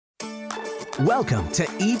Welcome to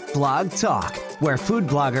Eat Blog Talk, where food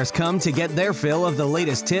bloggers come to get their fill of the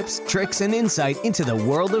latest tips, tricks, and insight into the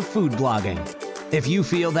world of food blogging. If you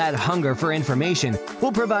feel that hunger for information,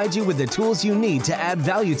 we'll provide you with the tools you need to add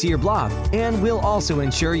value to your blog, and we'll also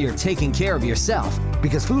ensure you're taking care of yourself,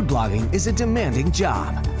 because food blogging is a demanding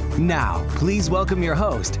job. Now, please welcome your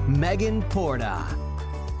host, Megan Porta.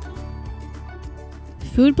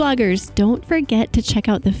 Food bloggers, don't forget to check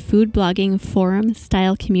out the food blogging forum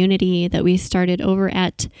style community that we started over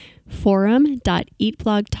at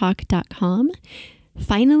forum.eatblogtalk.com.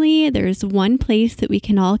 Finally, there's one place that we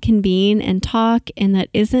can all convene and talk and that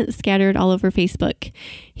isn't scattered all over Facebook.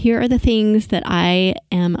 Here are the things that I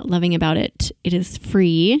am loving about it. It is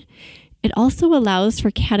free. It also allows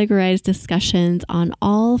for categorized discussions on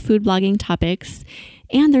all food blogging topics.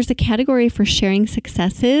 And there's a category for sharing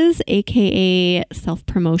successes, aka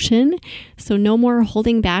self-promotion. So no more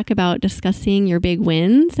holding back about discussing your big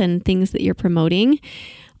wins and things that you're promoting.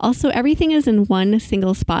 Also, everything is in one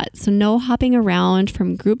single spot, so no hopping around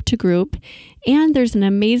from group to group. And there's an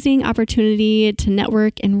amazing opportunity to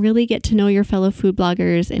network and really get to know your fellow food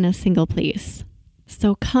bloggers in a single place.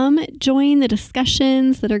 So come join the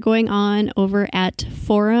discussions that are going on over at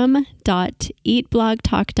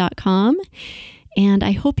forum.eatblogtalk.com. And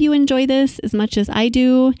I hope you enjoy this as much as I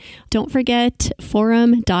do. Don't forget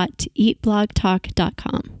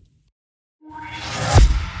forum.eatblogtalk.com.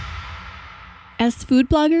 As food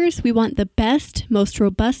bloggers, we want the best, most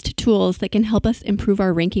robust tools that can help us improve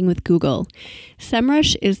our ranking with Google.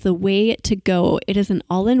 SEMrush is the way to go. It is an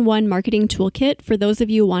all-in-one marketing toolkit for those of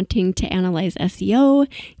you wanting to analyze SEO,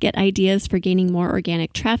 get ideas for gaining more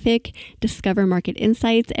organic traffic, discover market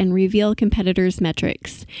insights, and reveal competitors'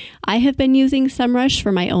 metrics. I have been using SEMrush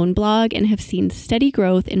for my own blog and have seen steady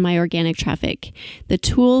growth in my organic traffic. The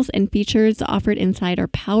tools and features offered inside are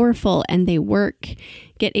powerful and they work.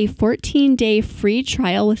 Get a 14-day free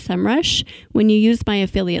trial with SEMrush when you use my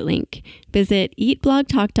affiliate link. Visit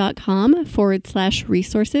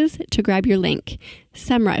eatblogtalk.com/resources to grab your link.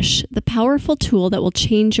 SEMrush, the powerful tool that will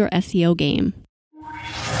change your SEO game.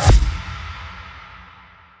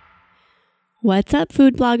 What's up,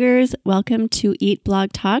 food bloggers? Welcome to Eat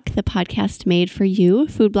Blog Talk, the podcast made for you,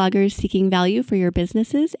 food bloggers seeking value for your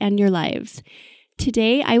businesses and your lives.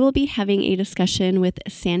 Today, I will be having a discussion with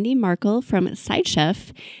Sandy Markle from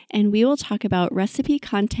SideChef, and we will talk about recipe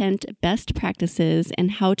content best practices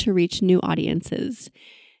and how to reach new audiences.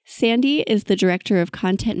 Sandy is the Director of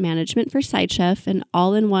Content Management for SideChef, an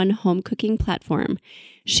all-in-one home cooking platform.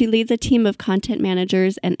 She leads a team of content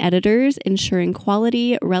managers and editors, ensuring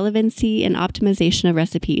quality, relevancy, and optimization of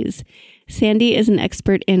recipes. Sandy is an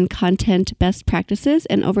expert in content best practices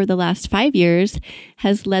and over the last 5 years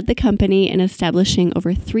has led the company in establishing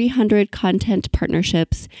over 300 content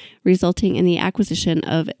partnerships, resulting in the acquisition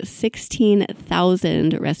of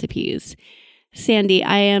 16,000 recipes. Sandy,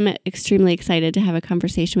 I am extremely excited to have a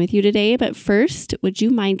conversation with you today, but first, would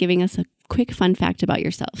you mind giving us a quick fun fact about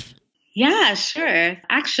yourself? Yeah, sure.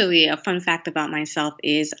 Actually, a fun fact about myself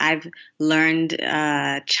is I've learned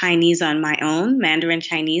Chinese on my own, Mandarin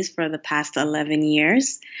Chinese, for the past 11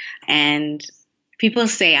 years. And people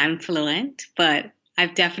say I'm fluent, but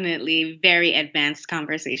I've definitely very advanced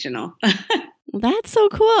conversational. Well, that's so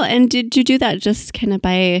cool. And did you do that just kind of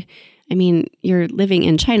you're living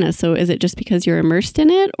in China, so is it just because you're immersed in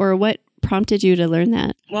it, or what prompted you to learn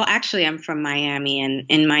that? Well, actually, I'm from Miami, and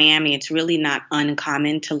in Miami, it's really not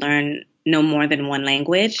uncommon to learn no more than one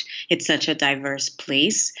language. It's such a diverse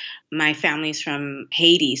place. My family's from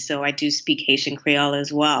Haiti, so I do speak Haitian Creole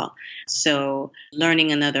as well. So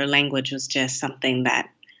learning another language was just something that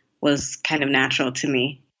was kind of natural to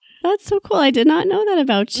me. That's so cool. I did not know that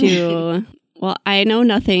about you. Well, I know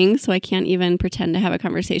nothing, so I can't even pretend to have a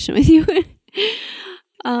conversation with you.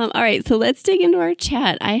 All right, so let's dig into our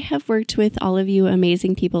chat. I have worked with all of you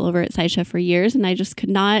amazing people over at SideChef for years, and I just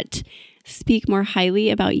could not speak more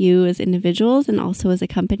highly about you as individuals and also as a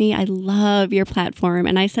company. I love your platform,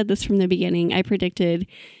 and I said this from the beginning. I predicted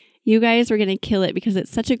you guys were going to kill it because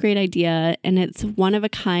it's such a great idea, and it's one of a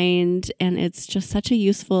kind, and it's just such a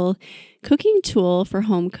useful cooking tool for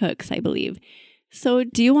home cooks, I believe. So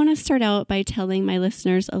do you want to start out by telling my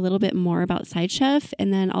listeners a little bit more about SideChef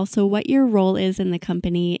and then also what your role is in the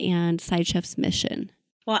company and SideChef's mission?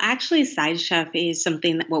 Well, actually, SideChef is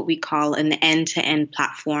something that what we call an end-to-end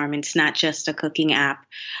platform. It's not just a cooking app.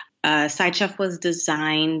 SideChef was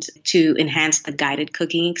designed to enhance the guided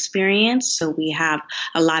cooking experience. So we have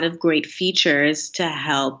a lot of great features to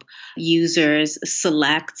help users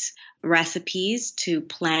select recipes to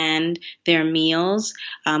plan their meals.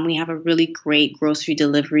 We have a really great grocery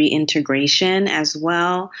delivery integration as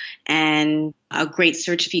well. And a great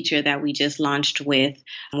search feature that we just launched with,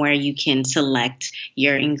 where you can select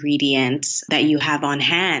your ingredients that you have on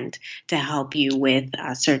hand to help you with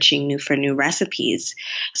searching for new recipes.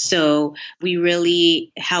 So we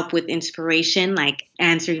really help with inspiration, like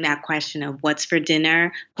answering that question of what's for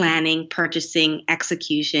dinner, planning, purchasing,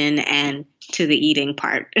 execution, and to the eating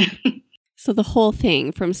part. So the whole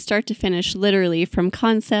thing from start to finish, literally from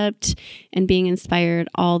concept and being inspired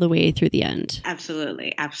all the way through the end.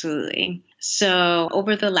 Absolutely. Absolutely. So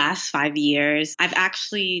over the last 5 years, I've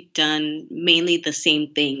actually done mainly the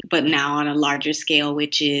same thing, but now on a larger scale,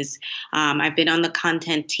 which is I've been on the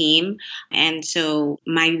content team. And so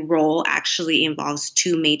my role actually involves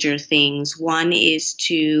two major things. One is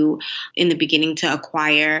in the beginning, to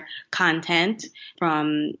acquire content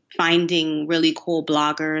from finding really cool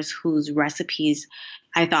bloggers whose recipes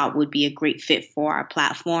I thought would be a great fit for our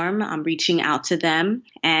platform. I'm reaching out to them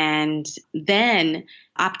and then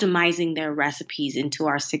optimizing their recipes into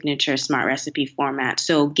our signature smart recipe format.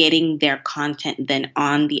 So getting their content then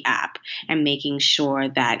on the app and making sure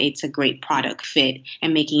that it's a great product fit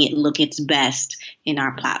and making it look its best in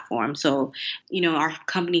our platform. So, our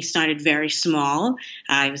company started very small.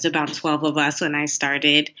 It was about 12 of us when I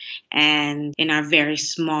started, and in our very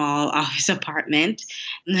small office apartment.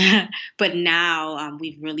 But now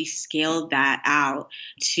we've really scaled that out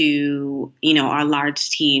to, our large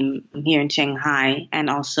team here in Shanghai and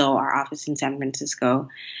also our office in San Francisco.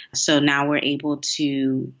 So now we're able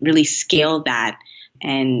to really scale that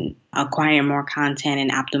and acquire more content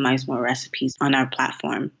and optimize more recipes on our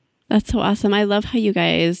platform. That's so awesome. I love how you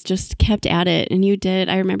guys just kept at it. And you did.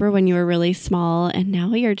 I remember when you were really small and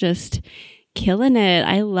now you're just killing it.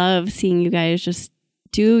 I love seeing you guys just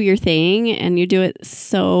do your thing and you do it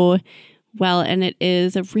so well. And it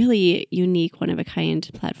is a really unique, one-of-a-kind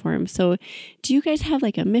platform. So do you guys have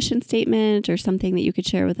like a mission statement or something that you could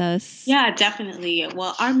share with us? Yeah, definitely.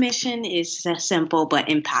 Well, our mission is simple but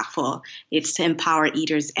impactful. It's to empower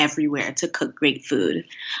eaters everywhere to cook great food.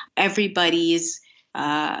 Everybody's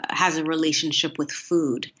has a relationship with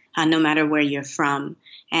food, no matter where you're from.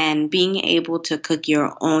 And being able to cook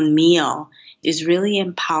your own meal is really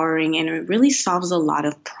empowering, and it really solves a lot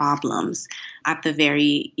of problems at the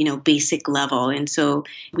very, basic level. And so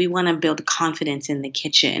we want to build confidence in the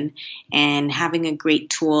kitchen, and having a great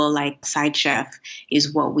tool like SideChef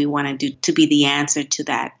is what we want to do to be the answer to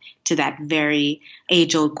that very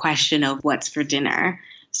age-old question of what's for dinner.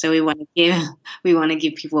 So we want to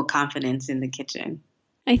give people confidence in the kitchen.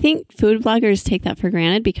 I think food bloggers take that for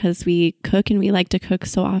granted because we cook and we like to cook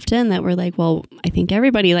so often that we're like, well, I think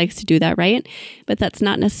everybody likes to do that, right? But that's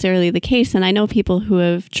not necessarily the case. And I know people who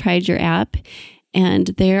have tried your app and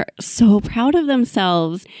they're so proud of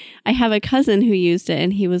themselves. I have a cousin who used it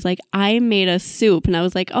and he was like, I made a soup. And I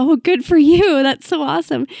was like, oh, good for you. That's so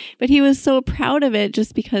awesome. But he was so proud of it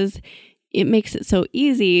just because it makes it so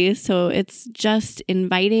easy. So it's just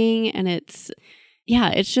inviting and it's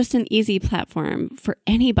just an easy platform for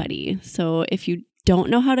anybody. So if you don't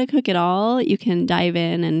know how to cook at all, you can dive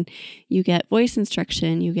in and you get voice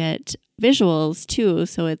instruction, you get visuals too.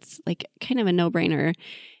 So it's like kind of a no-brainer.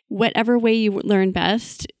 Whatever way you learn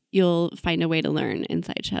best, you'll find a way to learn in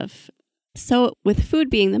SideChef. So with food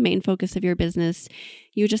being the main focus of your business,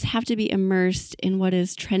 you just have to be immersed in what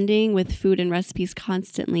is trending with food and recipes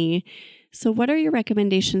constantly. So what are your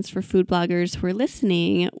recommendations for food bloggers who are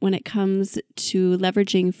listening when it comes to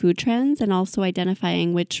leveraging food trends and also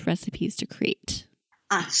identifying which recipes to create?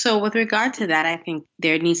 So with regard to that, I think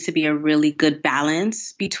there needs to be a really good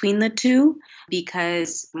balance between the two,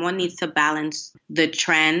 because one needs to balance the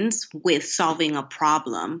trends with solving a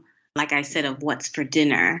problem, like I said, of what's for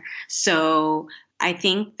dinner. So I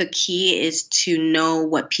think the key is to know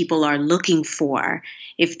what people are looking for.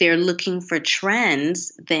 If they're looking for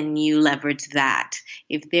trends, then you leverage that.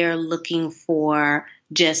 If they're looking for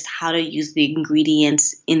just how to use the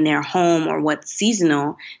ingredients in their home or what's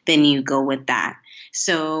seasonal, then you go with that.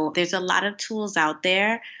 So there's a lot of tools out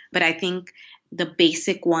there, but I think the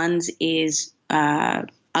basic ones is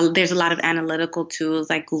there's a lot of analytical tools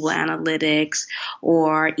like Google Analytics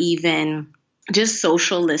or even just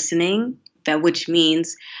social listening, which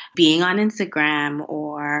means being on Instagram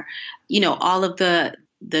or, all of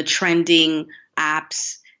the trending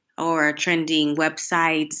apps or trending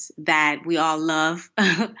websites that we all love.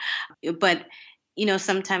 But,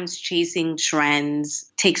 sometimes chasing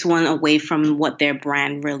trends takes one away from what their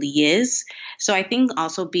brand really is. So I think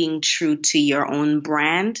also being true to your own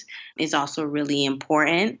brand is also really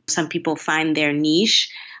important. Some people find their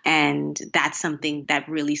niche, and that's something that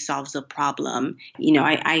really solves a problem.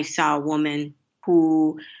 I saw a woman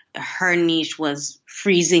who her niche was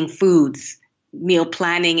freezing foods. meal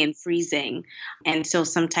planning and freezing. And so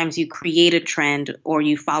sometimes you create a trend or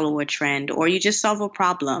you follow a trend or you just solve a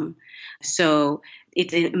problem. So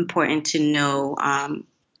it's important to know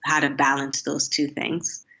how to balance those two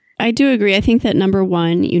things. I do agree. I think that number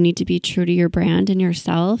one, you need to be true to your brand and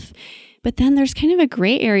yourself. But then there's kind of a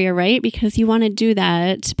gray area, right? Because you want to do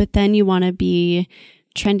that, but then you want to be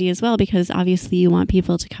trendy as well, because obviously you want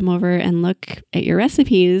people to come over and look at your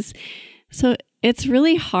recipes. So it's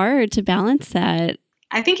really hard to balance that.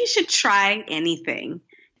 I think you should try anything.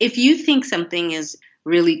 If you think something is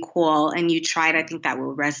really cool and you try it, I think that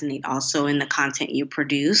will resonate also in the content you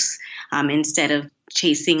produce. Instead of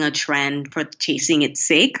chasing a trend for chasing its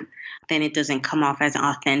sake, then it doesn't come off as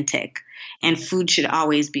authentic. And food should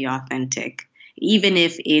always be authentic, even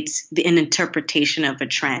if it's an interpretation of a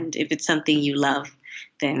trend. If it's something you love,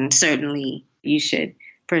 then certainly you should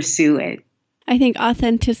pursue it. I think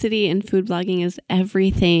authenticity in food blogging is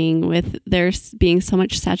everything, with there being so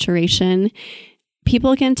much saturation.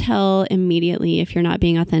 People can tell immediately if you're not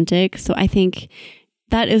being authentic. So I think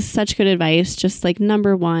that is such good advice. Just like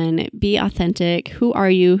number one, be authentic. Who are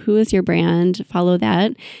you? Who is your brand? Follow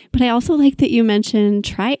that. But I also like that you mentioned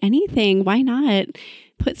try anything. Why not?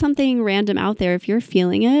 Put something random out there. If you're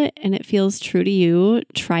feeling it and it feels true to you,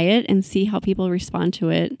 try it and see how people respond to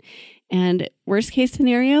it. And worst case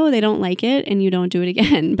scenario, they don't like it and you don't do it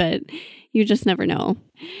again, but you just never know.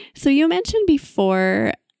 So you mentioned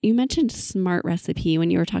before, you mentioned Smart Recipe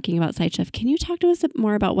when you were talking about Side Chef. Can you talk to us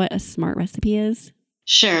more about what a Smart Recipe is?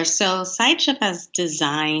 Sure. So Side Chef has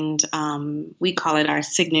designed, we call it our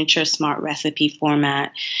signature Smart Recipe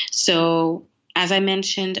format. So as I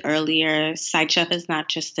mentioned earlier, Side Chef is not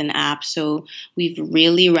just an app. So we've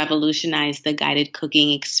really revolutionized the guided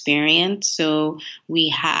cooking experience. So we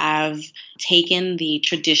have taken the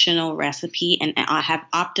traditional recipe and have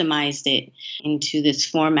optimized it into this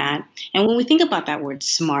format. And when we think about that word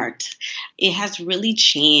smart, it has really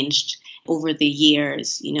changed over the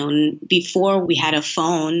years. You know, before we had a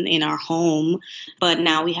phone in our home, but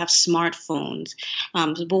now we have smartphones.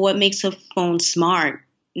 But what makes a phone smart?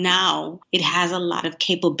 Now it has a lot of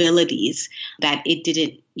capabilities that it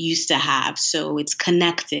didn't used to have. So it's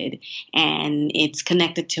connected, and it's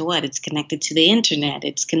connected to what? It's connected to the internet.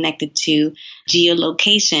 It's connected to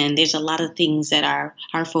geolocation. There's a lot of things that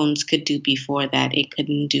our phones could do before that it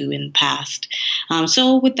couldn't do in the past.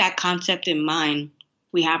 So with that concept in mind,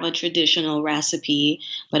 we have a traditional recipe,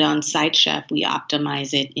 but on Side Chef, we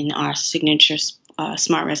optimize it in our signature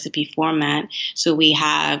Smart Recipe format. So we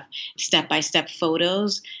have step-by-step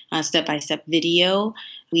photos, step-by-step video.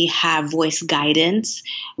 We have voice guidance.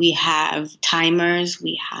 We have timers.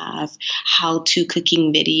 We have how-to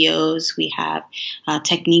cooking videos. We have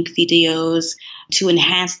technique videos to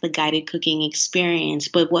enhance the guided cooking experience.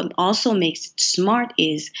 But what also makes it smart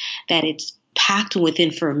is that it's packed with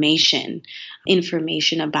information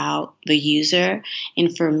about the user,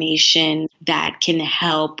 information that can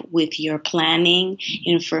help with your planning,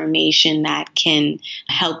 information that can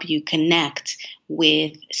help you connect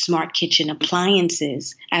with smart kitchen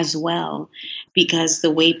appliances as well. Because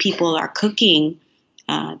the way people are cooking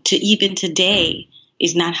to even today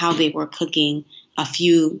is not how they were cooking a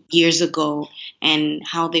few years ago, and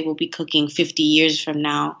how they will be cooking 50 years from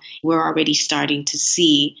now. We're already starting to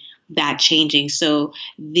see that changing. So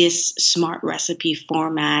this Smart Recipe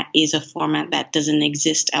format is a format that doesn't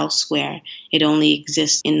exist elsewhere. It only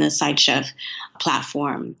exists in the Side Chef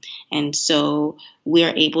platform. And so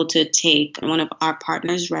we're able to take one of our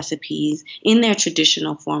partners' recipes in their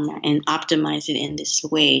traditional format and optimize it in this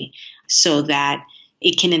way so that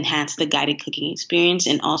it can enhance the guided cooking experience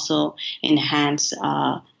and also enhance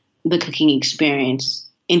the cooking experience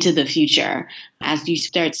into the future as you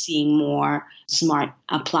start seeing more smart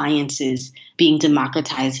appliances being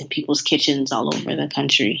democratized in people's kitchens all over the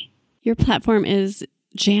country. Your platform is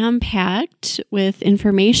jam-packed with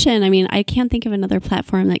information. I mean, I can't think of another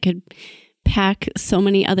platform that could pack so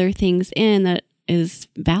many other things in that is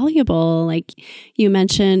valuable. Like you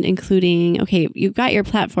mentioned, including, okay, you've got your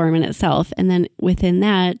platform in itself, and then within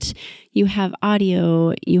that, you have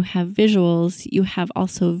audio, you have visuals, you have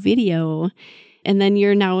also video, and then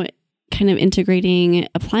you're now kind of integrating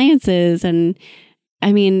appliances. And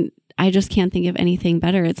I mean, I just can't think of anything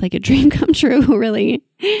better. It's like a dream come true, really.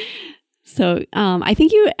 So I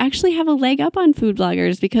think you actually have a leg up on food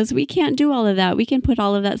bloggers because we can't do all of that. We can put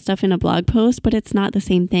all of that stuff in a blog post, but it's not the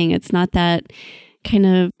same thing. It's not that kind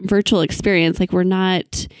of virtual experience. Like we're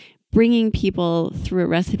not bringing people through a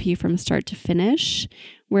recipe from start to finish,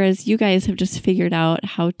 whereas you guys have just figured out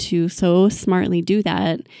how to so smartly do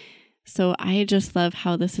that. So I just love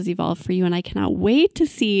how this has evolved for you, and I cannot wait to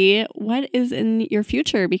see what is in your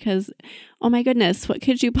future because, oh my goodness, what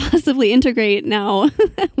could you possibly integrate now?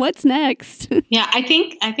 What's next? Yeah, I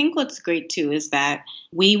think what's great too is that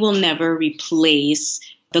we will never replace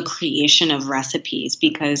the creation of recipes,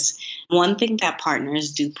 because one thing that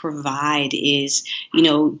partners do provide is,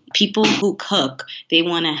 people who cook, they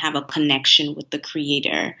want to have a connection with the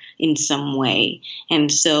creator in some way. And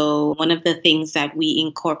so one of the things that we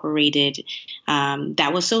incorporated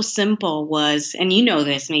that was so simple was, and you know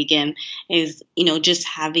this, Megan, is, just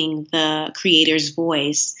having the creator's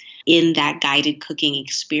voice in that guided cooking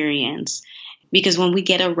experience. Because when we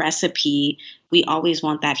get a recipe, we always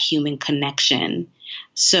want that human connection.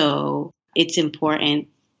 So it's important,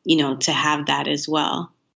 to have that as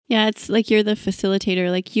well. Yeah, it's like you're the facilitator.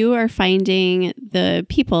 Like you are finding the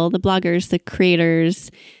people, the bloggers, the creators,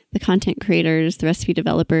 the content creators, the recipe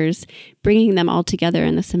developers, bringing them all together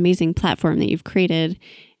in this amazing platform that you've created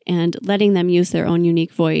and letting them use their own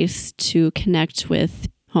unique voice to connect with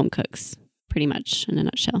home cooks, pretty much in a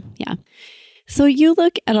nutshell. Yeah. So you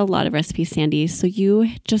look at a lot of recipes, Sandy, so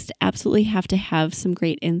you just absolutely have to have some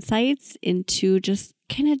great insights into just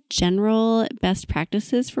kind of general best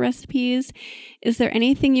practices for recipes. Is there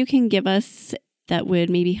anything you can give us that would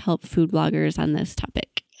maybe help food bloggers on this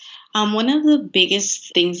topic? One of the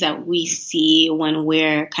biggest things that we see when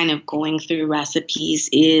we're kind of going through recipes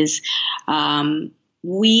is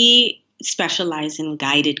we specialize in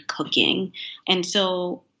guided cooking. And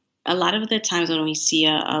so a lot of the times when we see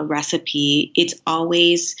a recipe,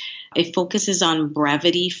 it focuses on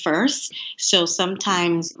brevity first. So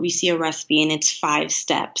sometimes we see a recipe and it's 5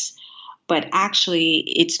 steps, but actually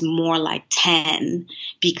it's more like 10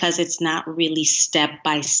 because it's not really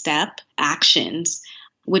step-by-step actions,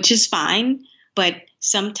 which is fine. But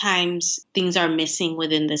sometimes things are missing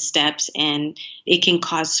within the steps and it can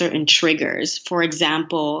cause certain triggers. For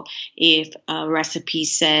example, if a recipe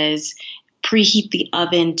says, preheat the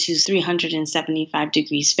oven to 375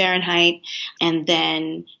 degrees Fahrenheit, and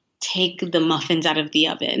then take the muffins out of the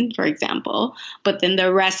oven, for example. But then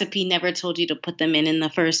the recipe never told you to put them in the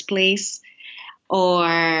first place.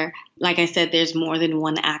 Or, like I said, there's more than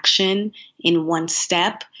one action in one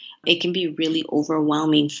step. It can be really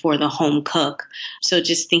overwhelming for the home cook. So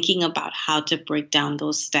just thinking about how to break down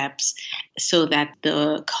those steps so that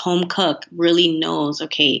the home cook really knows,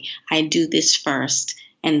 okay, I do this first,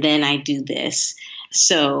 and then I do this.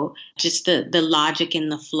 So just the logic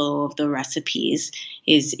and the flow of the recipes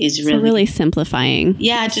is really simplifying.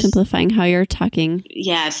 Yeah, just simplifying how you're talking.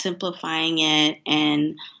 Yeah, simplifying it.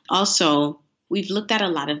 And also, we've looked at a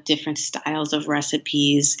lot of different styles of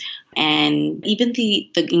recipes, and even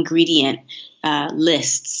the ingredient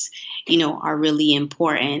lists, are really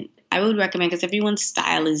important. I would recommend, because everyone's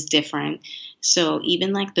style is different. So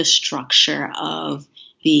even like the structure of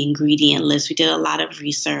the ingredient list, we did a lot of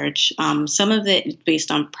research. Some of it is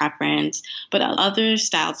based on preference, but other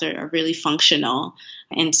styles are really functional.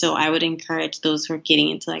 And so I would encourage those who are getting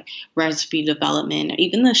into like recipe development, or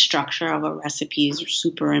even the structure of a recipe is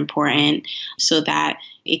super important so that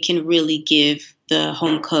it can really give the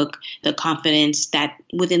home cook the confidence that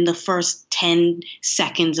within the first 10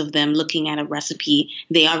 seconds of them looking at a recipe,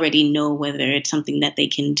 they already know whether it's something that they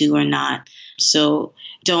can do or not. So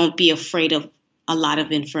don't be afraid of a lot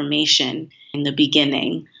of information in the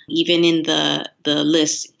beginning, even in the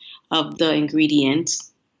list of the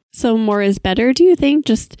ingredients. So more is better, do you think?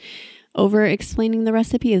 Just over explaining the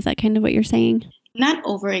recipe? Is that kind of what you're saying? Not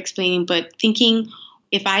over explaining, but thinking,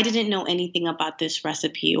 if I didn't know anything about this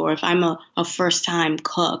recipe, or if I'm a first time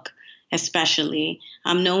cook, especially,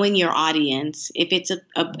 knowing your audience, if it's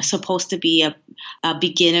supposed to be a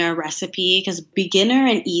beginner recipe, because beginner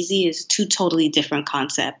and easy is 2 totally different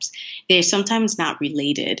concepts. They're sometimes not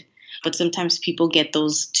related, but sometimes people get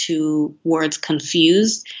those 2 words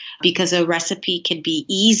confused because a recipe can be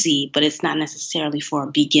easy, but it's not necessarily for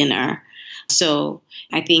a beginner. So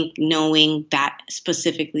I think knowing that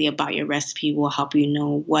specifically about your recipe will help you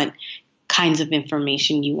know what kinds of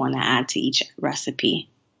information you want to add to each recipe.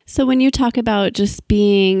 So when you talk about just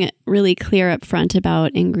being really clear up front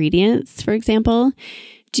about ingredients, for example,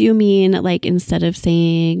 do you mean like instead of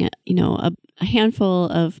saying, a handful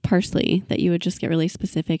of parsley, that you would just get really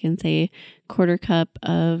specific and say 1/4 cup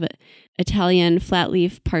of Italian flat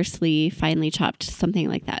leaf parsley, finely chopped, something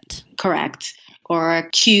like that? Correct. Or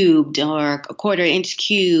cubed, or 1/4 inch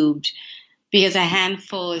cubed, because a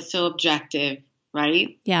handful is so objective.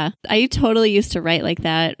 Right? Yeah. I totally used to write like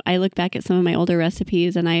that. I look back at some of my older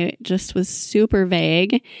recipes and I just was super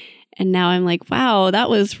vague. And now I'm like, wow, that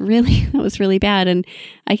was really bad. And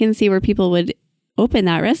I can see where people would open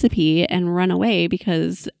that recipe and run away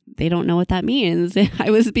because they don't know what that means. I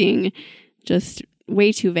was being just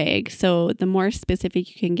way too vague. So the more specific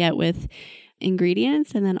you can get with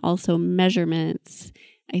ingredients and then also measurements,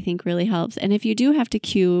 I think really helps. And if you do have to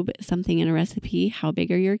cube something in a recipe, how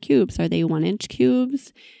big are your cubes? Are they 1-inch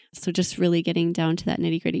cubes? So just really getting down to that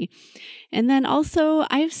nitty gritty. And then also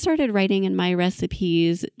I've started writing in my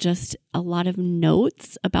recipes just a lot of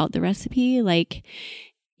notes about the recipe. Like,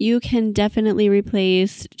 you can definitely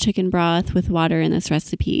replace chicken broth with water in this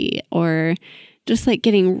recipe, or just like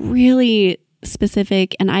getting really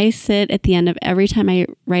specific. And I sit at the end of every time I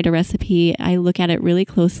write a recipe, I look at it really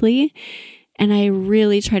closely and I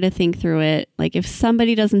really try to think through it. Like, if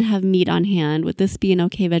somebody doesn't have meat on hand, would this be an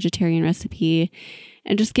okay vegetarian recipe?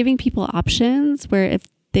 And just giving people options where if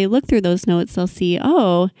they look through those notes, they'll see,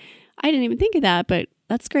 oh, I didn't even think of that, but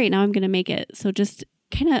that's great. Now I'm going to make it. So just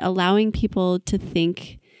kind of allowing people to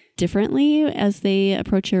think differently as they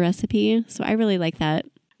approach your recipe. So I really like that.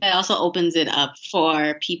 It also opens it up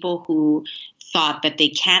for people who thought that they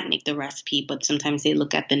can't make the recipe, but sometimes they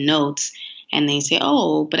look at the notes and they say,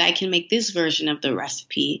 oh, but I can make this version of the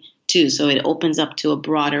recipe too. So it opens up to a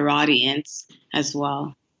broader audience as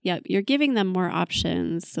well. Yep, you're giving them more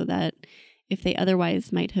options so that if they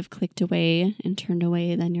otherwise might have clicked away and turned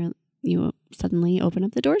away, then you suddenly open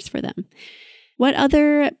up the doors for them. What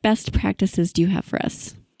other best practices do you have for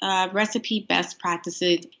us? Recipe best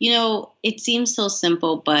practices. It seems so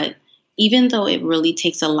simple, but even though it really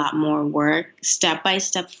takes a lot more work,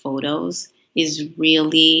 step-by-step photos is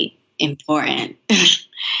really important.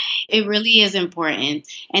 It really is important.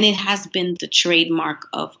 And it has been the trademark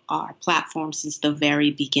of our platform since the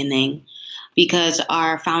very beginning, because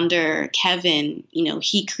our founder, Kevin,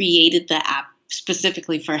 he created the app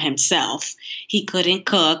specifically for himself. He couldn't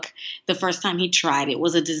cook. The first time he tried, it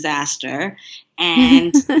was a disaster.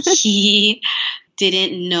 And he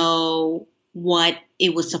didn't know what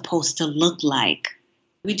it was supposed to look like.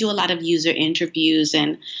 We do a lot of user interviews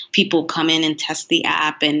and people come in and test the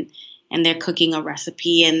app and they're cooking a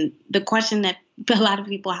recipe. And the question that a lot of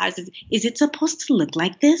people have is it supposed to look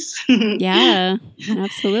like this? Yeah,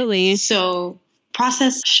 absolutely. So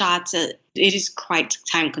process shots, it is quite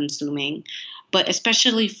time consuming, but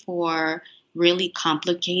especially for really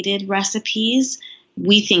complicated recipes,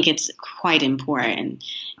 we think it's quite important,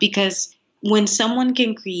 because when someone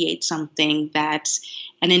can create something that's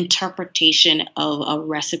an interpretation of a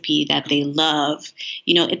recipe that they love,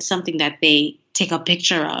 it's something that they take a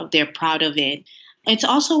picture of, they're proud of it. It's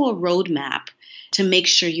also a roadmap to make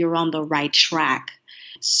sure you're on the right track.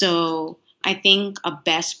 So I think a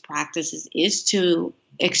best practice is to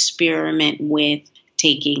experiment with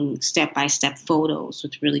taking step-by-step photos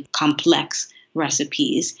with really complex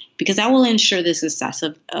recipes, because that will ensure the success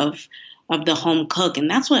of the home cook. And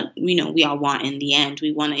that's what, we all want in the end.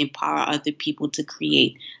 We want to empower other people to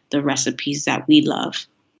create the recipes that we love.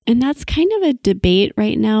 And that's kind of a debate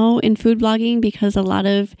right now in food blogging, because a lot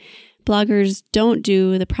of bloggers don't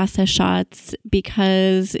do the process shots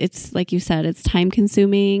because it's, like you said, it's time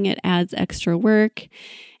consuming. It adds extra work.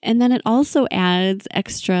 And then it also adds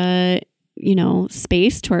extra,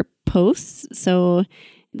 space to our posts. So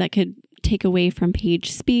that could take away from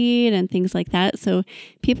page speed and things like that. So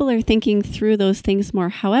people are thinking through those things more.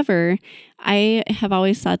 However, I have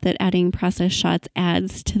always thought that adding process shots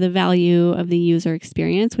adds to the value of the user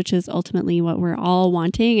experience, which is ultimately what we're all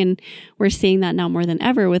wanting. And we're seeing that now more than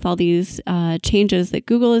ever with all these changes that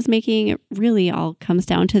Google is making. It really all comes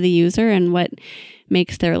down to the user and what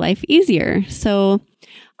makes their life easier. So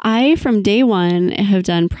I, from day one, have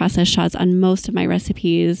done process shots on most of my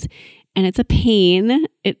recipes. And it's a pain.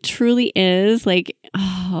 It truly is. Like,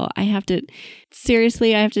 I have to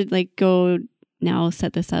go now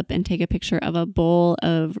set this up and take a picture of a bowl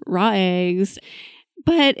of raw eggs.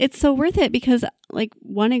 But it's so worth it, because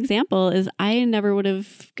one example is I never would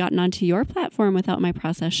have gotten onto your platform without my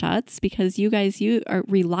process shots, because you guys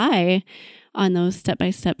rely on those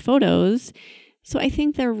step-by-step photos. So I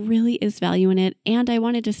think there really is value in it. And I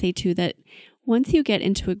wanted to say too that once you get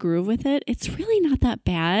into a groove with it, it's really not that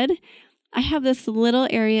bad. I have this little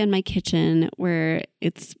area in my kitchen where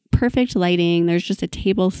it's perfect lighting. There's just a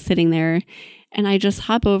table sitting there, and I just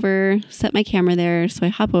hop over, set my camera there. So I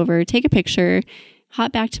hop over, take a picture,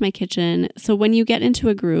 hop back to my kitchen. So when you get into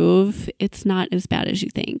a groove, it's not as bad as you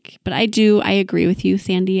think. But I agree with you,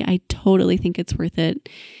 Sandy. I totally think it's worth it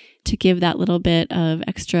to give that little bit of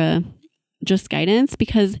extra just guidance,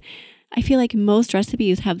 because I feel like most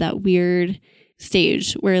recipes have that weird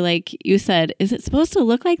stage where, like you said, is it supposed to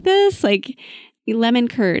look like this? Like lemon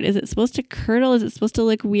curd, is it supposed to curdle? Is it supposed to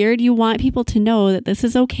look weird? You want people to know that this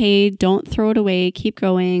is okay. Don't throw it away. Keep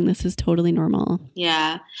going. This is totally normal.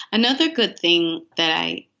 Yeah. Another good thing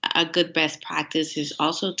that a good best practice is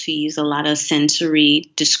also to use a lot of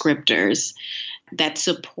sensory descriptors that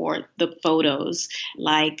support the photos,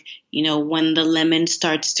 like, when the lemon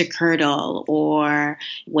starts to curdle or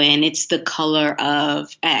when it's the color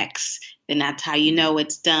of X, then that's how you know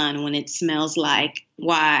it's done. When it smells like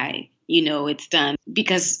Y, it's done.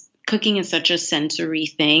 Because cooking is such a sensory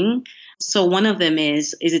thing. So one of them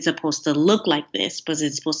is it supposed to look like this? Was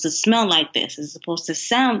it supposed to smell like this? Is it supposed to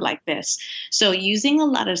sound like this? So using a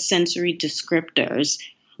lot of sensory descriptors,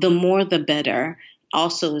 the more the better,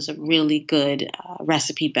 also is a really good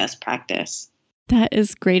recipe best practice. That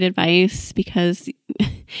is great advice, because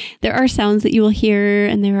there are sounds that you will hear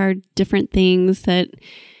and there are different things that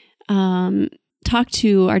talk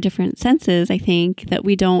to our different senses, I think, that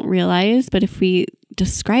we don't realize. But if we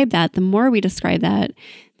describe that, the more we describe that,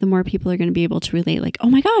 the more people are going to be able to relate, like, oh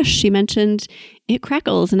my gosh, she mentioned it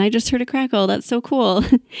crackles and I just heard a crackle. That's so cool.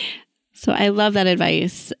 So I love that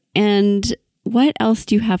advice. And what else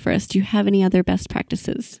do you have for us? Do you have any other best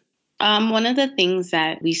practices? One of the things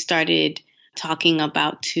that we started talking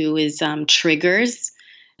about too is triggers.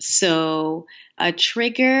 So a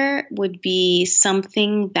trigger would be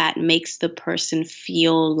something that makes the person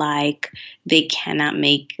feel like they cannot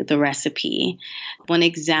make the recipe. One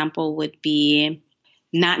example would be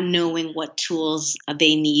not knowing what tools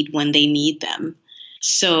they need when they need them.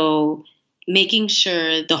 So making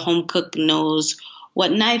sure the home cook knows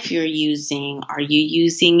what knife you're using. Are you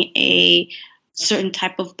using a certain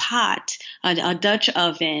type of pot, a Dutch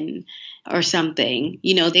oven or something?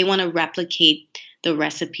 They want to replicate the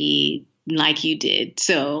recipe like you did.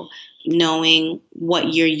 So knowing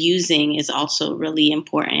what you're using is also really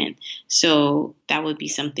important. So that would be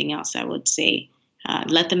something else I would say.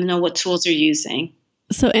 Let them know what tools they're using.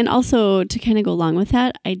 So, and also to kind of go along with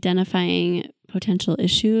that, identifying potential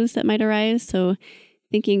issues that might arise. So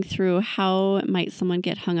thinking through, how might someone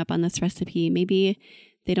get hung up on this recipe? Maybe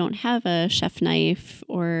they don't have a chef knife,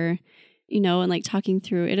 or, and like talking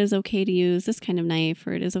through, it is okay to use this kind of knife,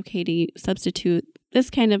 or it is okay to substitute this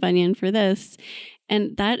kind of onion for this.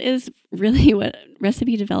 And that is really what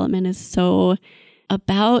recipe development is so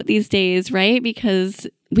about these days, right? Because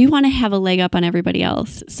we want to have a leg up on everybody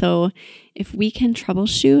else. So if we can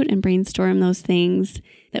troubleshoot and brainstorm those things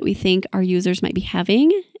that we think our users might be having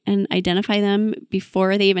and identify them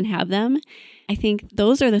before they even have them, I think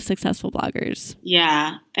those are the successful bloggers.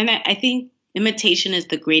 Yeah. And I think imitation is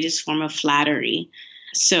the greatest form of flattery.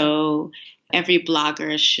 So every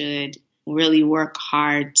blogger should really work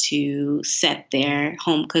hard to set their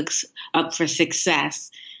home cooks up for success,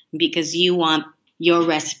 because you want your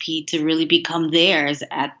recipe to really become theirs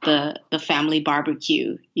at the family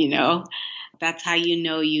barbecue. That's how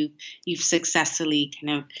you've successfully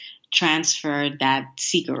kind of transferred that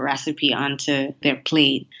secret recipe onto their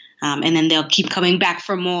plate. And then they'll keep coming back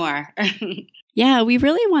for more. Yeah, we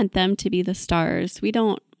really want them to be the stars. We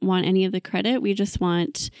don't want any of the credit. We just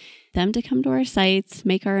want them to come to our sites,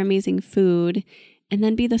 make our amazing food, and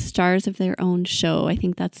then be the stars of their own show. I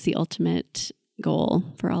think that's the ultimate goal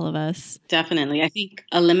for all of us. Definitely. I think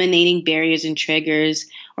eliminating barriers and triggers,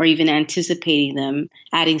 or even anticipating them,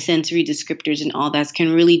 adding sensory descriptors and all that,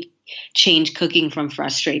 can really change cooking from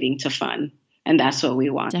frustrating to fun. And that's what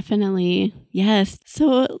we want. Definitely. Yes.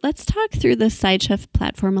 So let's talk through the SideChef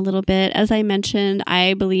platform a little bit. As I mentioned,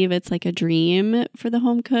 I believe it's like a dream for the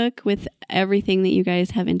home cook with everything that you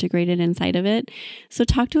guys have integrated inside of it. So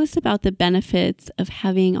talk to us about the benefits of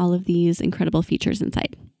having all of these incredible features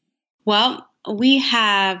inside. Well, we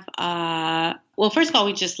have, first of all,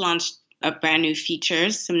 we just launched some new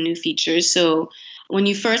features. So when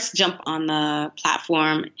you first jump on the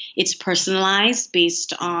platform, it's personalized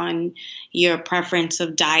based on your preference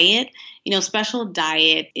of diet. Special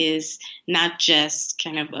diet is not just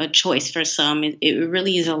kind of a choice for some. It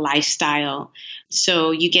really is a lifestyle.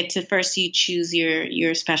 So you get to first, you choose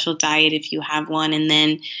your special diet if you have one, and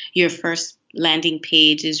then your first landing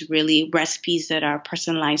page is really recipes that are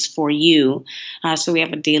personalized for you. So we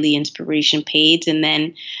have a daily inspiration page, and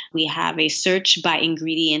then we have a search by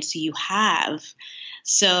ingredients you have.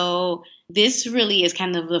 So this really is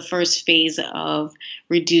kind of the first phase of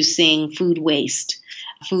reducing food waste.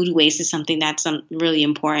 Food waste is something that's really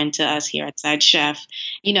important to us here at SideChef.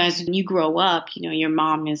 As you grow up, your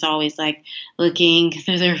mom is always like looking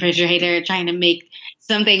through the refrigerator, trying to make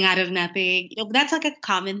something out of nothing. That's like a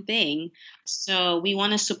common thing. So we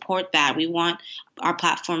want to support that. We want our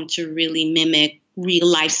platform to really mimic real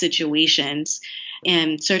life situations.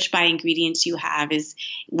 And search by ingredients you have is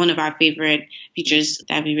one of our favorite features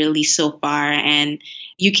that we released so far. And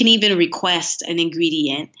you can even request an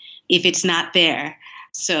ingredient if it's not there.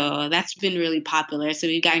 So that's been really popular. So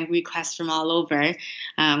we've gotten requests from all over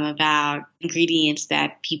about ingredients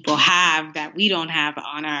that people have that we don't have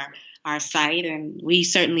on our site, and we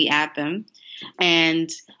certainly add them.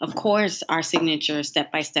 And of course, our signature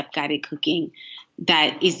step-by-step guided cooking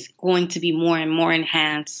that is going to be more and more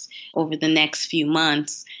enhanced over the next few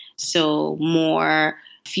months. So more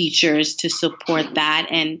features to support that.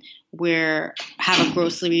 And we're have a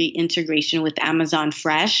grocery integration with Amazon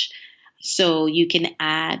Fresh. So you can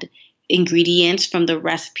add ingredients from the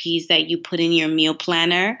recipes that you put in your meal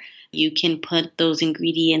planner. You can put those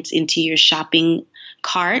ingredients into your shopping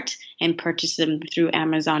cart and purchase them through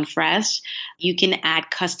Amazon Fresh. You can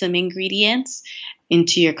add custom ingredients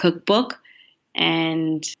into your cookbook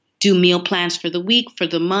and do meal plans for the week, for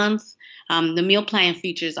the month. The meal plan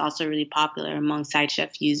feature is also really popular among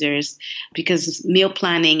SideChef users because meal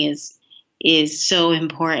planning is so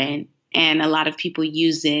important, and a lot of people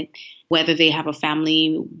use it, whether they have a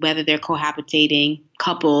family, whether they're cohabitating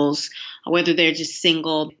couples, whether they're just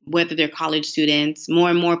single, whether they're college students. More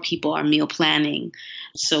and more people are meal planning.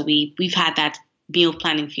 So we've had that meal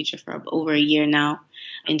planning feature for over a year now.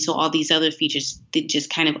 And so all these other features, they just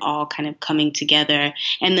kind of all kind of coming together.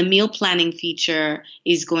 And the meal planning feature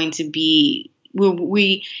is going to be,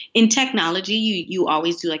 we in technology, you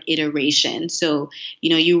always do like iteration. So,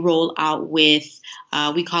 you roll out with,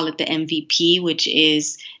 we call it the MVP, which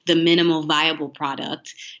is the minimal viable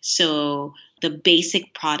product. So the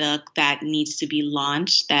basic product that needs to be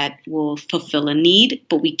launched that will fulfill a need,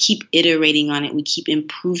 but we keep iterating on it. We keep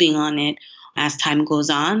improving on it as time goes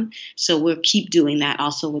on. So we'll keep doing that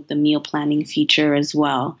also with the meal planning feature as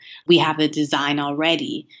well. We have the design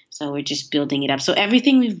already, so we're just building it up. So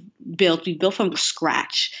everything we built from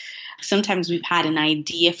scratch. Sometimes we've had an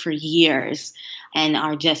idea for years and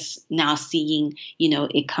are just now seeing,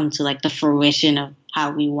 it come to like the fruition of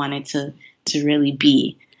how we want it to really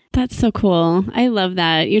be. That's so cool. I love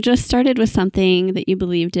that. You just started with something that you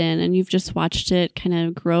believed in and you've just watched it kind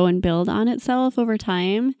of grow and build on itself over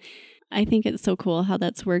time. I think it's so cool how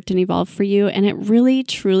that's worked and evolved for you. And it really,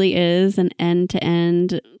 truly is an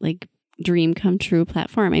end-to-end, like, dream come true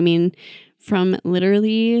platform. I mean, from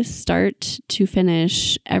literally start to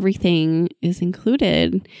finish, everything is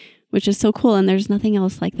included, which is so cool. And there's nothing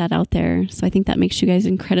else like that out there. So I think that makes you guys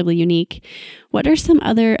incredibly unique. What are some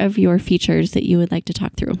other of your features that you would like to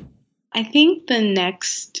talk through? I think the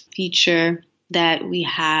next feature that we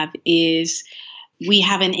have is we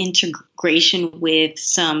have an integration with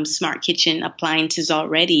some smart kitchen appliances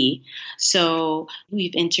already. So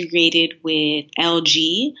we've integrated with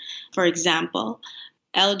LG, for example.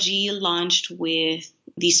 LG launched with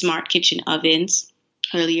the smart kitchen ovens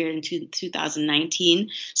earlier in 2019.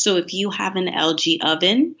 So if you have an LG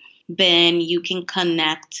oven, then you can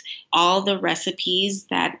connect all the recipes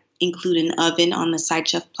that include an oven on the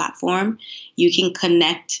SideChef platform. You can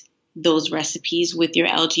connect those recipes with your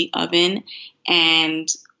LG oven and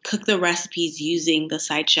cook the recipes using the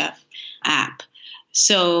SideChef app.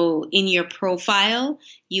 So in your profile,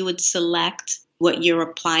 you would select what your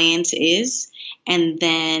appliance is, and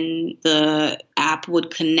then the app would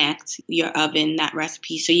connect your oven, that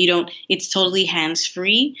recipe. So it's totally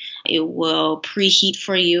hands-free. It will preheat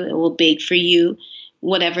for you. It will bake for you,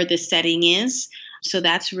 whatever the setting is. So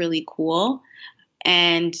that's really cool.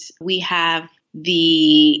 And we have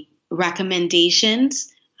the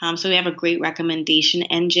recommendations. So we have a great recommendation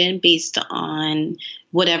engine based on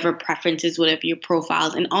whatever preferences, whatever your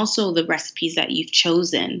profiles, and also the recipes that you've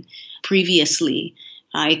chosen previously.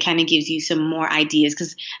 It kind of gives you some more ideas,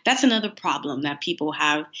 because that's another problem that people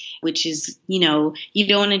have, which is, you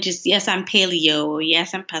don't want to just, yes, I'm paleo, or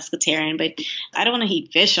yes, I'm pescatarian, but I don't want to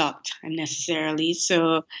eat fish all the time necessarily.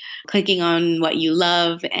 So clicking on what you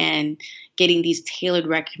love and getting these tailored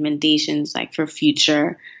recommendations like for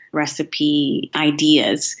future recipe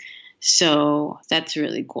ideas. So that's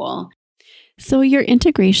really cool. So your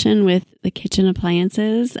integration with the kitchen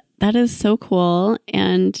appliances, that is so cool.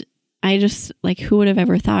 And I just, like, who would have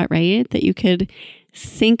ever thought, right? That you could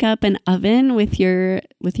sync up an oven with your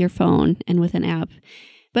phone and with an app.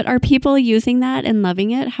 But are people using that and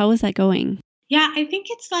loving it? How is that going? Yeah, I think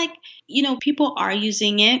it's like, people are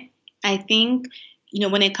using it. I think,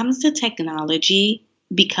 when it comes to technology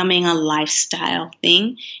becoming a lifestyle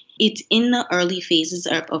thing, it's in the early phases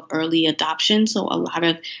of early adoption. So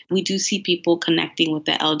we do see people connecting with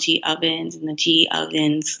the LG ovens and the GE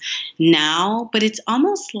ovens now, but it's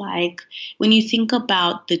almost like when you think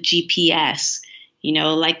about the GPS,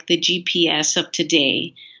 like the GPS of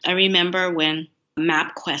today. I remember when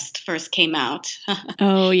MapQuest first came out.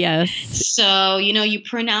 Oh, yes. So, you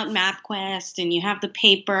print out MapQuest and you have the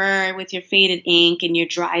paper with your faded ink and you're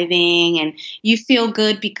driving and you feel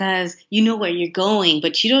good because you know where you're going,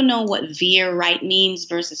 but you don't know what veer right means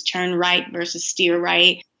versus turn right versus steer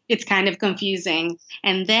right. It's kind of confusing.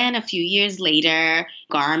 And then a few years later,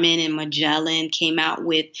 Garmin and Magellan came out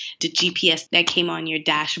with the GPS that came on your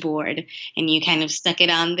dashboard and you kind of stuck it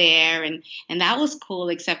on there. And that was cool,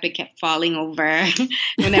 except it kept falling over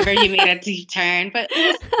whenever you made a deep turn. But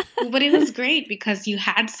it was great because you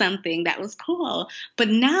had something that was cool. But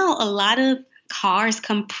now a lot of cars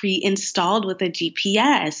come pre-installed with a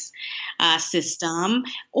GPS system,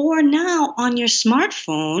 or now on your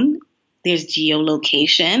smartphone, there's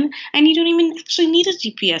geolocation, and you don't even actually need a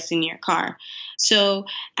GPS in your car. So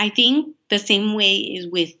I think the same way is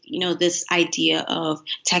with, this idea of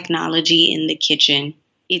technology in the kitchen.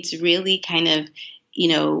 It's really kind of,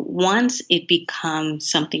 once it becomes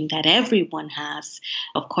something that everyone has,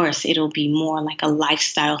 of course, it'll be more like a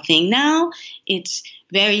lifestyle thing. Now it's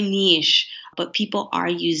very niche, but people are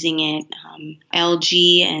using it.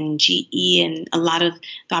 LG and GE and a lot of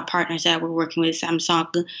our partners that we're working with,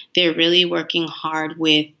 Samsung, they're really working hard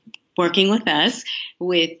with working with us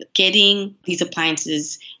with getting these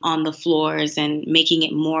appliances on the floors and making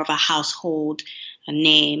it more of a household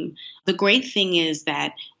name. The great thing is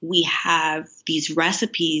that we have these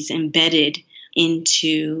recipes embedded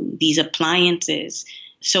into these appliances.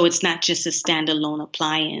 So it's not just a standalone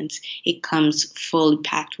appliance. It comes fully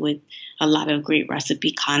packed with a lot of great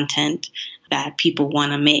recipe content that people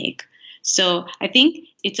want to make. So I think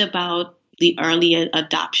it's about the early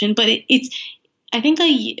adoption, but I think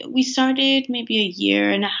we started maybe a year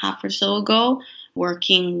and a half or so ago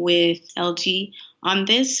working with LG on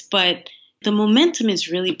this, but the momentum is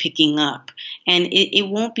really picking up and it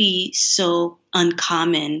won't be so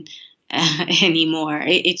uncommon anymore.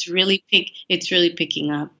 It's really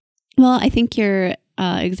picking up. Well, I think your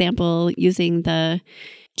example using the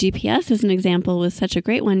GPS as an example was such a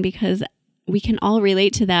great one because we can all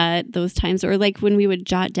relate to those times, or like when we would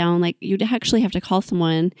jot down, like you'd actually have to call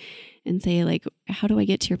someone and say like, how do I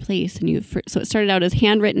get to your place? And so it started out as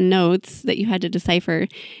handwritten notes that you had to decipher.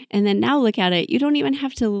 And then now look at it, you don't even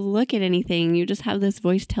have to look at anything. You just have this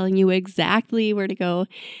voice telling you exactly where to go.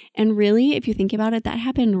 And really, if you think about it, that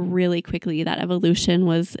happened really quickly. That evolution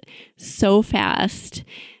was so fast.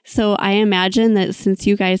 So I imagine that since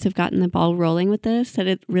you guys have gotten the ball rolling with this, that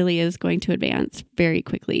it really is going to advance very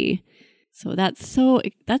quickly. So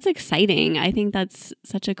that's exciting. I think that's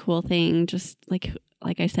such a cool thing. Just like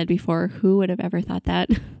I said before, who would have ever thought that?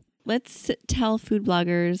 Let's tell food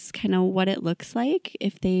bloggers kind of what it looks like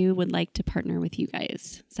if they would like to partner with you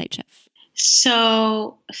guys, Side Chef.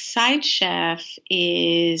 So Side Chef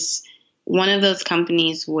is one of those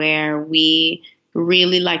companies where we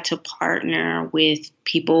really like to partner with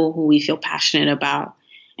people who we feel passionate about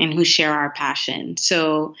and who share our passion.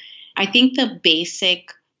 So I think the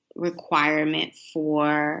basic requirement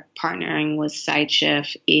for partnering with Side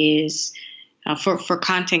Chef is for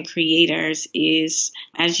content creators is,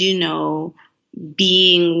 as you know,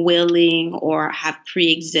 being willing or have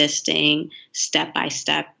pre-existing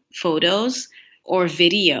step-by-step photos or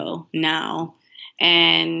video now.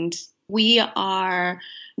 And we are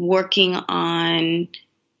working on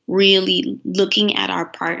really looking at our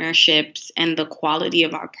partnerships and the quality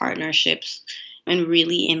of our partnerships and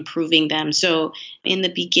really improving them. So in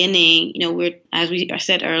the beginning, we're, as we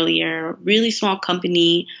said earlier, really small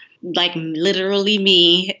company, like literally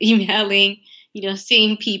me emailing,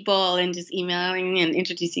 seeing people and just emailing and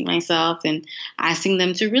introducing myself and asking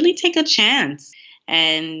them to really take a chance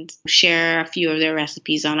and share a few of their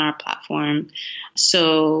recipes on our platform.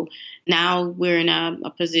 So now we're in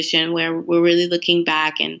a position where we're really looking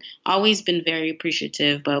back and always been very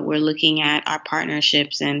appreciative, but we're looking at our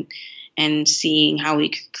partnerships and seeing how we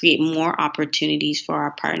could create more opportunities for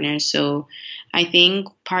our partners. So I think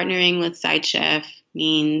partnering with Side Chef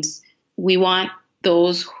means we want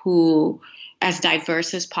those who, as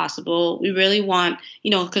diverse as possible, we really want,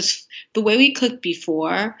 because the way we cooked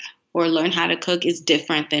before or learn how to cook is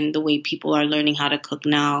different than the way people are learning how to cook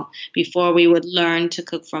now. Before, we would learn to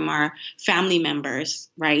cook from our family members,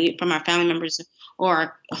 right? From our family members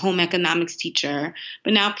or a home economics teacher.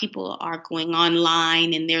 But now people are going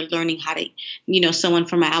online and they're learning how to, someone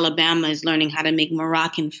from Alabama is learning how to make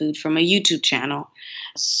Moroccan food from a YouTube channel.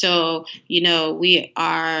 So,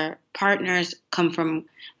 our partners come from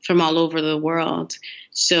all over the world.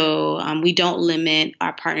 So we don't limit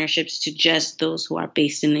our partnerships to just those who are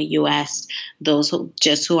based in the U.S., those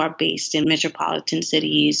who are based in metropolitan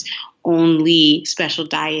cities, only special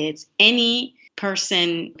diets. Any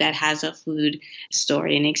person that has a food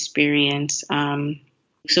story and experience.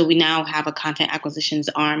 So we now have a content acquisitions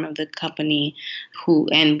arm of the company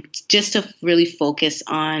and just to really focus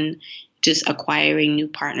on just acquiring new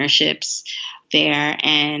partnerships there.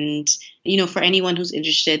 And, for anyone who's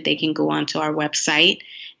interested, they can go onto our website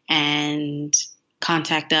and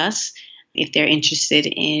contact us if they're interested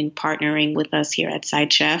in partnering with us here at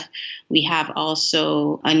Side Chef. We have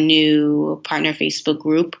also a new partner Facebook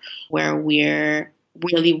group where we're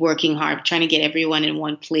really working hard, trying to get everyone in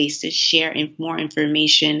one place to share more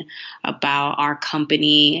information about our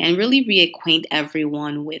company and really reacquaint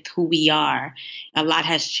everyone with who we are. A lot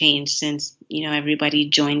has changed since, everybody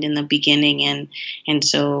joined in the beginning. And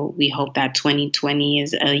so we hope that 2020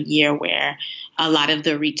 is a year where a lot of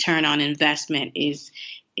the return on investment is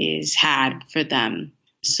had for them.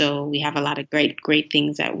 So we have a lot of great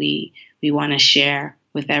things that we want to share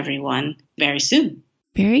with everyone very soon.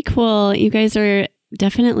 Very cool. You guys are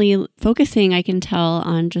definitely focusing, I can tell,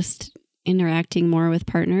 on just interacting more with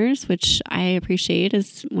partners, which I appreciate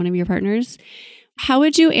as one of your partners. How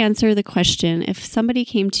would you answer the question if somebody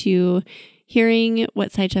came to you hearing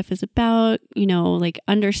what Side Chef is about,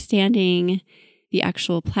 understanding the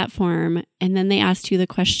actual platform, and then they asked you the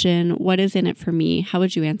question, what is in it for me? How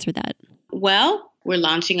would you answer that? Well, we're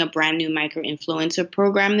launching a brand new micro-influencer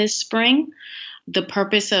program this spring. The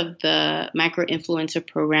purpose of the micro-influencer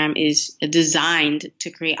program is designed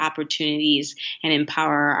to create opportunities and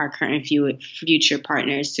empower our current future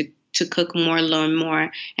partners to cook more, learn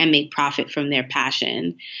more, and make profit from their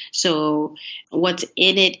passion. So what's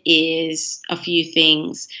in it is a few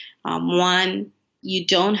things. One, you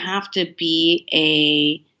don't have to be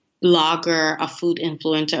a blogger, a food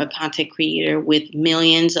influencer, a content creator with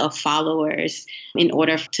millions of followers in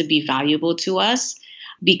order to be valuable to us,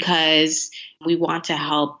 because we want to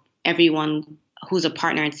help everyone who's a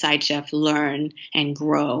partner in Side Chef learn and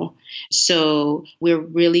grow. So we're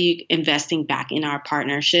really investing back in our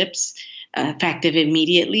partnerships, effective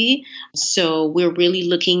immediately. So we're really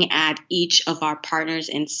looking at each of our partners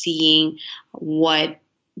and seeing what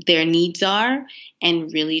their needs are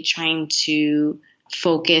and really trying to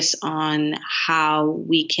focus on how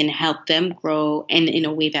we can help them grow and in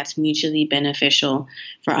a way that's mutually beneficial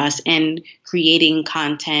for us, and creating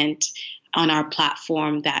content on our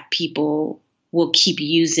platform that people will keep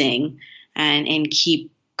using and keep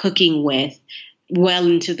cooking with well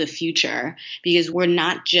into the future, because we're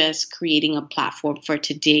not just creating a platform for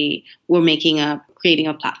today, we're creating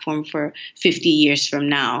a platform for 50 years from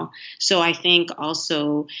now. So I think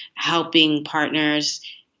also helping partners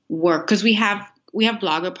work, because we have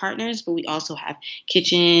blogger partners, but we also have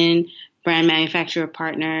kitchen, brand manufacturer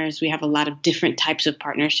partners. We have a lot of different types of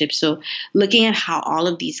partnerships. So looking at how all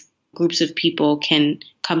of these groups of people can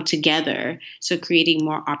come together, so creating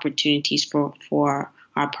more opportunities for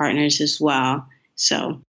our partners as well.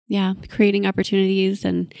 So yeah, creating opportunities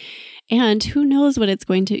and who knows what it's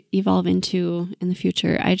going to evolve into in the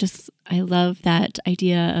future. I love that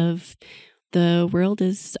idea of the world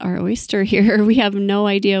is our oyster here. We have no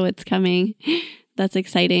idea what's coming. That's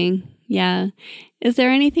exciting. Yeah. Is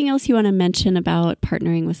there anything else you want to mention about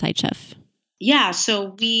partnering with Side Chef? Yeah.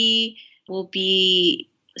 So we will be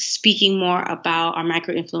speaking more about our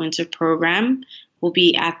micro-influencer program. We'll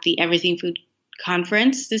be at the Everything Food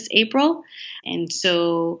Conference this April. And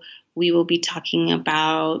so we will be talking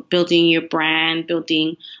about building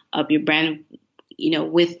up your brand,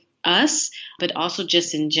 with us, but also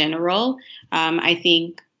just in general. I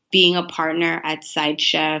think being a partner at Side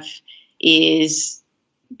Chef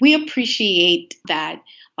we appreciate that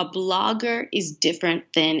a blogger is different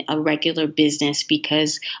than a regular business,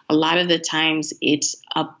 because a lot of the times it's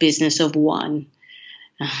a business of one.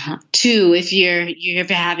 Two, if you're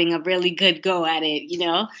having a really good go at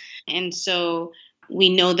it, and so we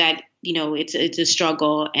know that, it's a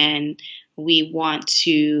struggle, and we want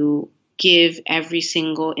to give every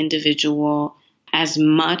single individual as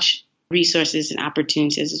much resources and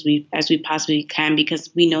opportunities as we possibly can, because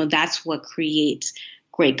we know that's what creates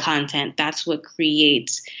great content. That's what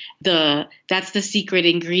creates that's the secret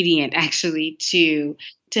ingredient actually to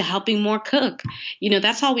helping more cook.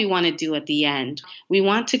 That's all we want to do at the end. We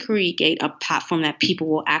want to create a platform that people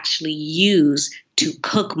will actually use to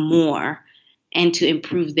cook more and to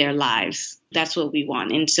improve their lives. That's what we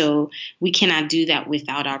want. And so we cannot do that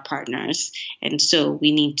without our partners. And so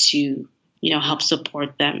we need to, help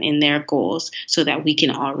support them in their goals so that we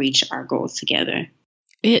can all reach our goals together.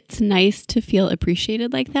 It's nice to feel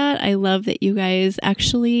appreciated like that. I love that you guys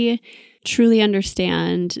actually truly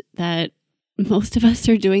understand that most of us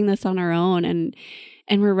are doing this on our own, and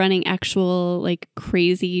and we're running actual like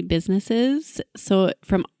crazy businesses. So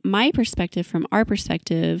from my perspective, from our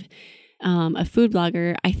perspective, a food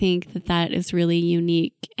blogger, I think that is really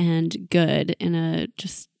unique and good and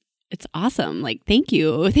it's awesome. Like, thank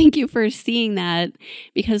you. Thank you for seeing that,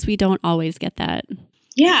 because we don't always get that.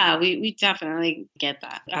 Yeah, we definitely get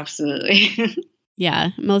that. Absolutely.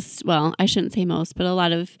 Yeah. I shouldn't say most, but a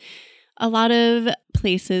lot of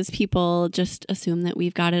places, people just assume that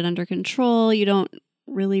we've got it under control. You don't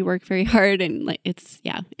really work very hard. And like, it's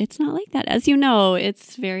not like that. As you know,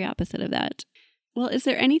 it's very opposite of that. Well, is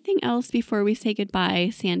there anything else before we say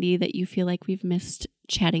goodbye, Sandy, that you feel like we've missed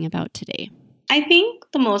chatting about today? I think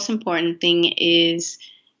the most important thing is,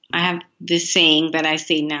 I have this saying that I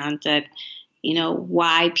say now that,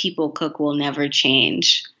 why people cook will never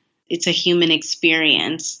change. It's a human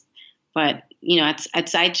experience. But, at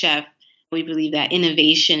Side Chef, we believe that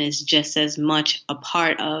innovation is just as much a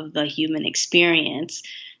part of the human experience.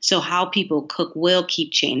 So how people cook will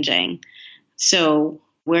keep changing. So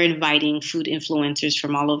we're inviting food influencers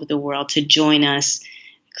from all over the world to join us,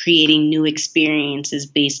 creating new experiences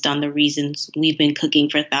based on the reasons we've been cooking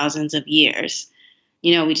for thousands of years.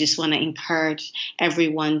 We just want to encourage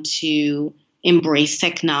everyone to embrace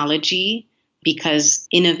technology, because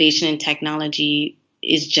innovation and technology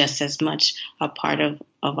is just as much a part of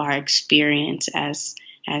our experience as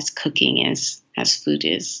cooking is, as food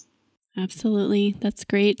is. Absolutely. That's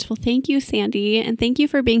great. Well, thank you, Sandy. And thank you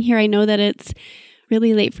for being here. I know that it's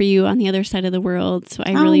really late for you on the other side of the world. So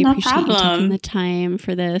I really appreciate you taking the time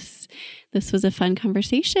for this. This was a fun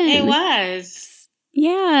conversation. It was.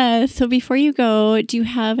 Yeah. So before you go, do you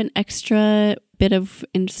have an extra bit of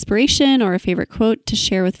inspiration or a favorite quote to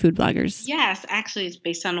share with food bloggers? Yes, actually, it's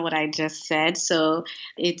based on what I just said. So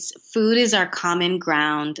it's, food is our common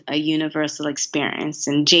ground, a universal experience.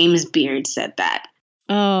 And James Beard said that.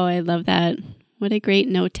 Oh, I love that. What a great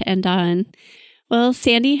note to end on. Well,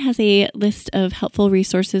 Sandy has a list of helpful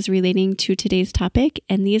resources relating to today's topic,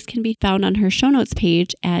 and these can be found on her show notes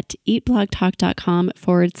page at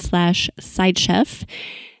eatblogtalk.com/sidechef.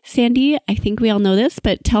 Sandy, I think we all know this,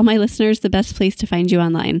 but tell my listeners the best place to find you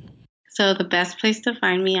online. So the best place to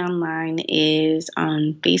find me online is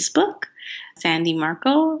on Facebook, Sandy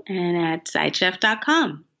Marco, and at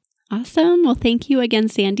sidechef.com. Awesome. Well, thank you again,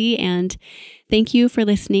 Sandy, and thank you for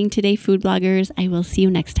listening today, food bloggers. I will see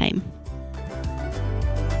you next time.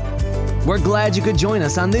 We're glad you could join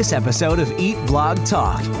us on this episode of Eat Blog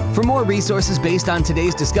Talk. For more resources based on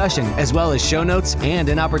today's discussion, as well as show notes and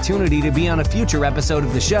an opportunity to be on a future episode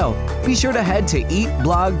of the show, be sure to head to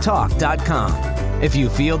eatblogtalk.com. If you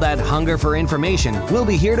feel that hunger for information, we'll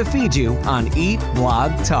be here to feed you on Eat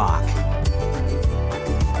Blog Talk.